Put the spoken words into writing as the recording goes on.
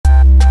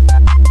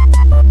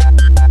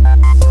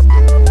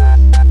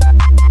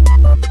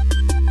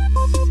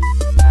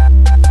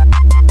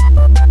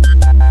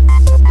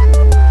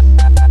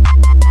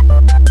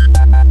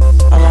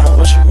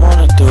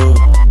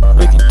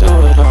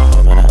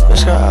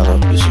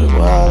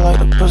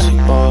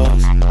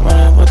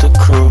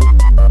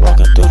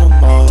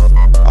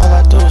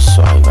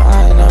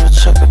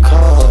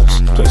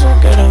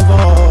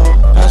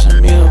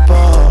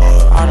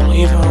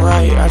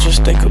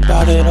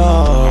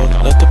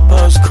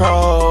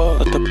crawl,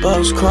 let the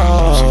bugs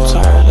crawl. I'm so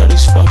tired of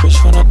these fuckers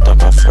tryna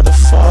duck off for the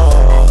fall.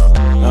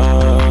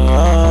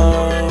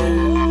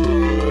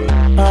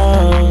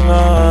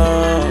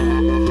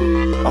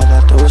 All I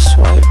do is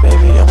swipe,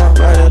 baby, I'ma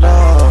write it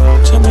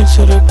off. Take me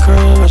to the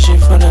crib, but she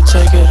finna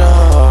take it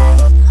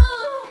off.